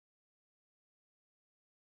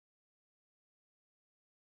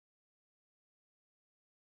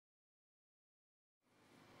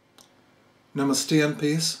Namaste and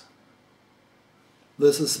peace.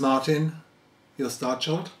 This is Martin, your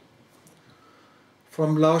Starchild,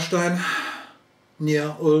 from Blaustein,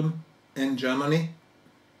 near Ulm in Germany.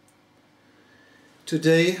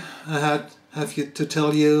 Today I have to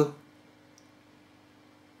tell you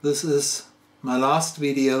this is my last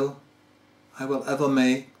video I will ever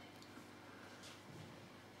make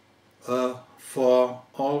for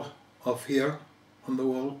all of here on the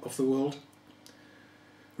world.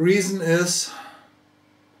 Reason is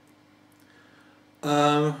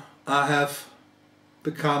I have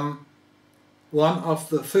become one of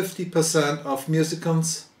the 50% of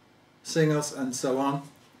musicians, singers and so on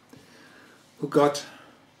who got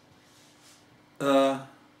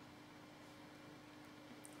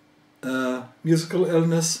musical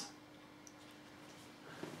illness.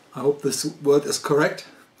 I hope this word is correct.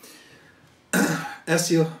 As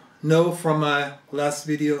you know from my last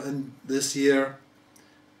video in this year,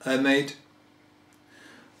 I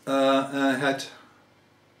had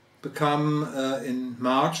become, in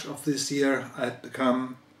March of this year, I had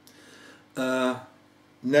become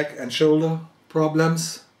neck and shoulder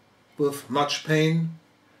problems with much pain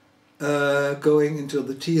going into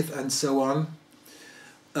the teeth and so on,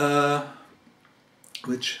 for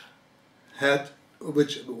which I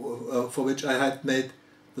had made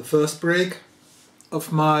the first break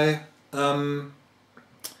of my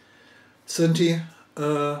Synthi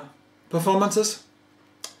performances.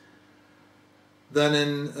 Then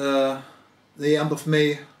in the end of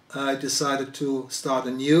May I decided to start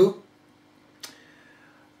anew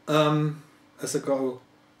as I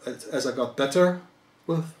got better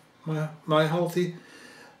with my healthy,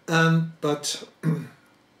 but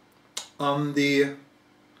on the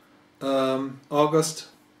August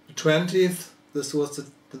 20th, this was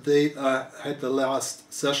the date I had the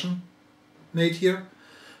last session made here.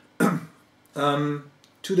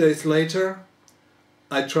 2 days later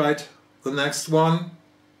I tried the next one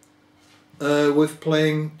with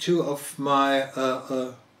playing two of my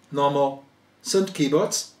normal synth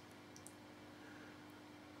keyboards.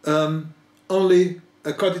 I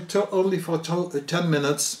got it only for 10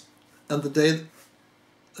 minutes, and the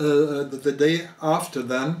day after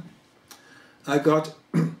then I got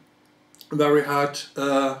very hard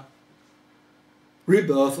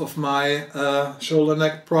rebirth of my shoulder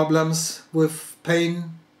neck problems, with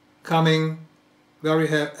pain coming very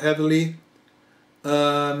heavily,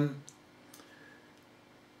 and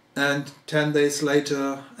 10 days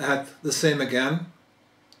later I had the same again.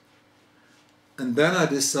 And then I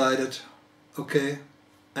decided, okay,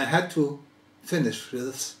 I had to finish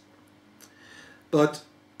this. But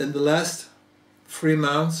in the last 3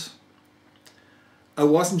 months I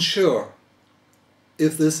wasn't sure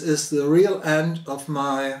if this is the real end of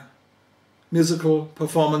my musical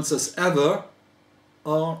performances ever,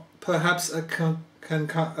 or perhaps I can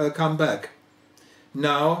come back.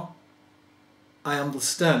 Now I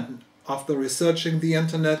understand, after researching the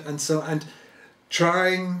internet and so, and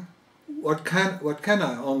trying what can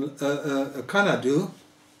I do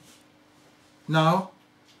now,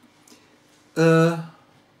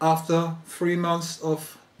 after 3 months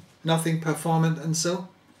of nothing performing and so.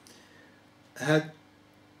 I had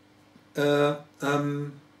what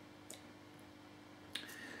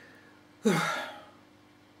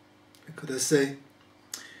could I say?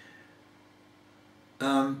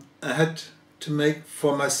 I had to make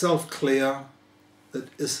for myself clear that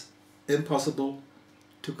it's impossible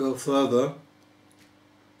to go further,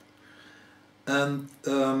 and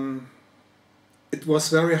it was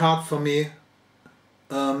very hard for me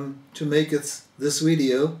to make this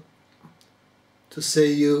video, to say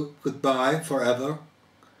you goodbye forever,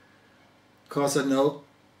 because I know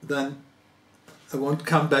then I won't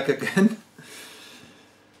come back again.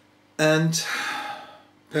 And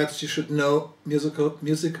perhaps you should know,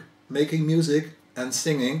 making music and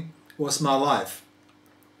singing was my life.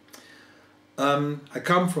 I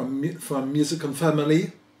come from a musical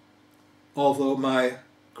family, although my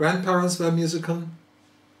grandparents were musical.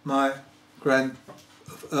 My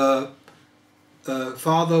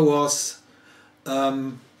father was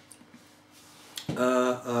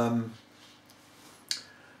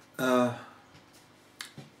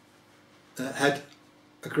had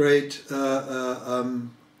a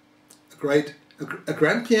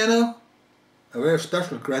grand piano, a very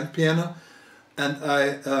special grand piano, and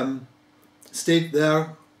I stayed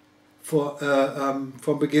there for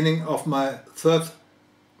from beginning of my 3rd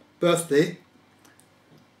birthday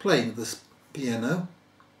playing this piano.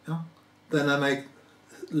 Yeah. Then I made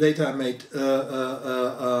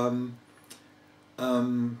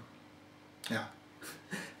yeah, I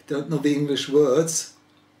don't know the English words.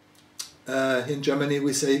 in Germany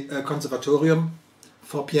we say Conservatorium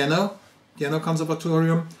for piano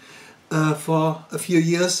conservatorium, for a few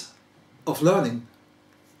years of learning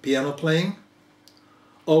piano playing.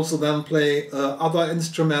 Also then play other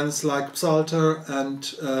instruments like psalter and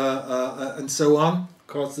so on,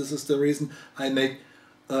 because this is the reason I make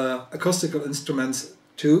acoustical instruments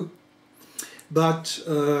too. But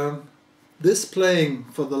this playing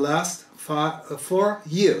for the last 4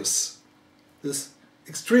 years, this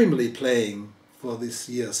extremely playing for these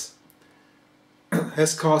years,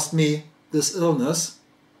 has caused me this illness,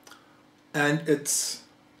 and it's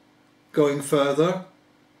going further.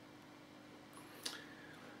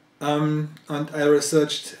 And I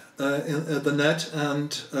researched in the net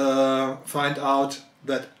and find out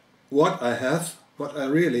that what I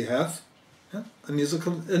really have, yeah, a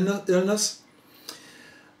musical illness,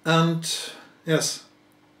 and yes,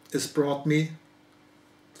 it's brought me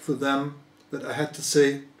to them that I had to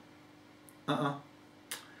say,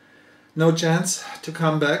 no chance to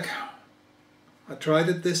come back. I tried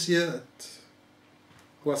it this year, it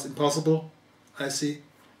was impossible, I see.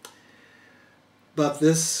 But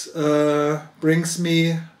this brings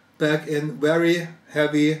me back in very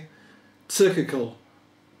heavy psychical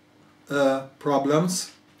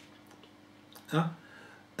problems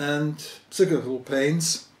and psychical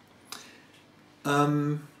pains,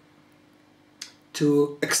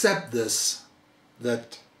 to accept this,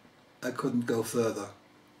 that I couldn't go further.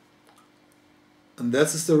 And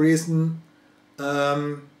that is the reason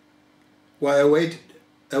why I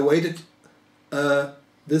waited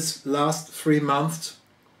this last 3 months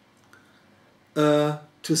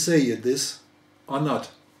to say you this or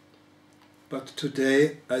not. But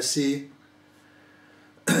today I see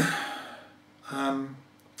I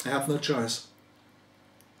have no choice.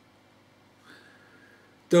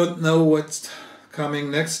 Don't know what's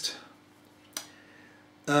coming next,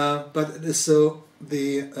 but it is so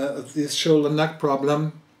this shoulder neck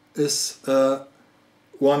problem is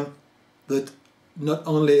one that not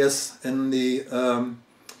only is in the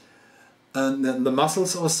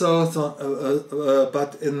muscles or so,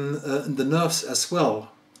 but in the nerves as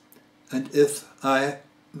well. And if I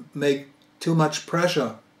make too much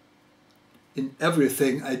pressure in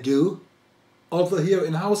everything I do, also here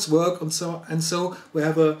in housework and so we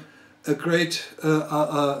have a great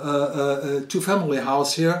two-family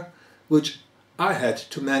house here, which I had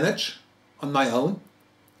to manage on my own.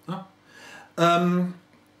 Yeah,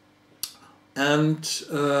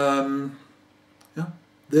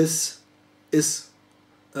 this is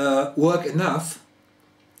work enough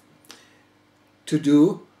to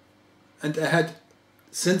do, and I had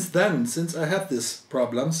since I had these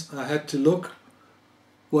problems, I had to look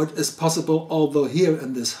what is possible although here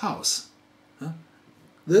in this house.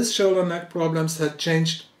 This shoulder neck problems had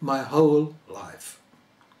changed my whole life,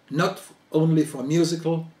 not only for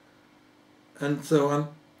musical and so on,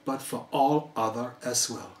 but for all other as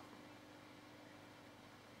well.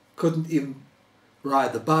 Couldn't even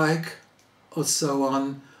ride the bike or so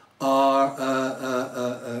on, or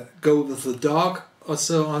go with the dog or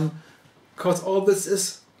so on, because all this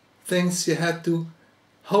is things you had to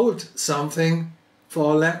hold something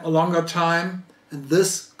for a longer time, and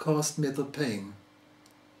this caused me the pain.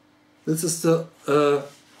 This is the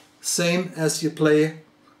same as you play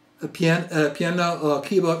a piano or a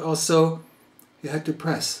keyboard or so. You had to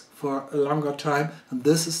press for a longer time, and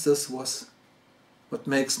this was what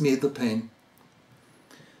makes me the pain.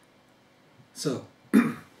 So,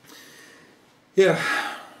 yeah,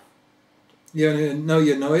 you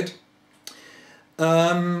know it.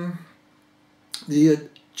 The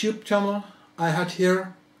YouTube channel I had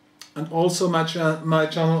here, and also my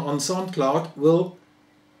channel on SoundCloud will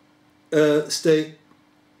stay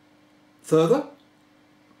further,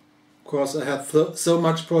 because I have so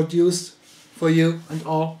much produced for you and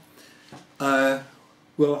all. I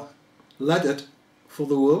will let it for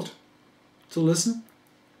the world to listen,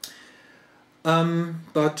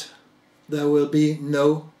 but there will be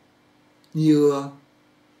no new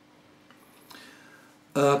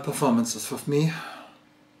performances of me.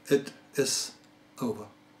 It is over.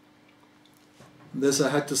 This I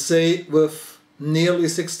had to say with nearly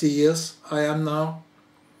 60 years I am now.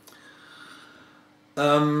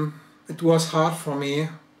 It was hard for me,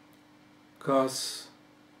 because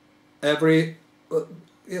every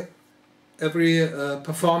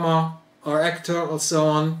performer or actor or so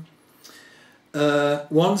on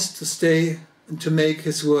wants to stay and to make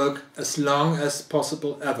his work as long as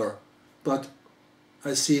possible ever. But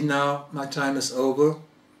I see now my time is over,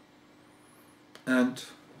 and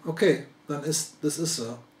okay, then this is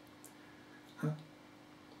so.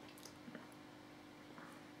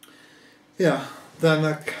 Yeah, then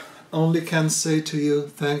only can say to you,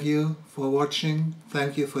 thank you for watching,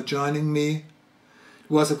 thank you for joining me. It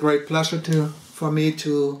was a great pleasure for me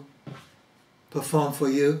to perform for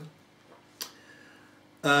you.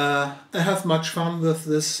 I have much fun with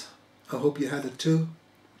this. I hope you had it too.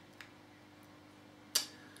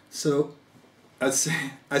 So I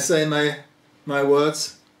say my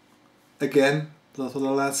words again for the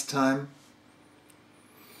last time.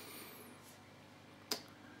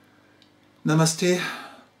 Namaste,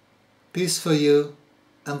 peace for you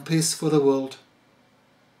and peace for the world.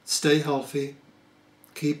 Stay healthy,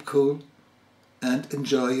 keep cool and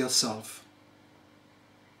enjoy yourself.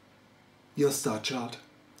 Your Starchild,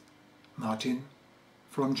 Martin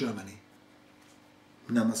from Germany.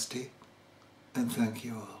 Namaste and thank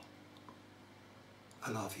you all. I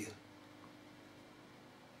love you.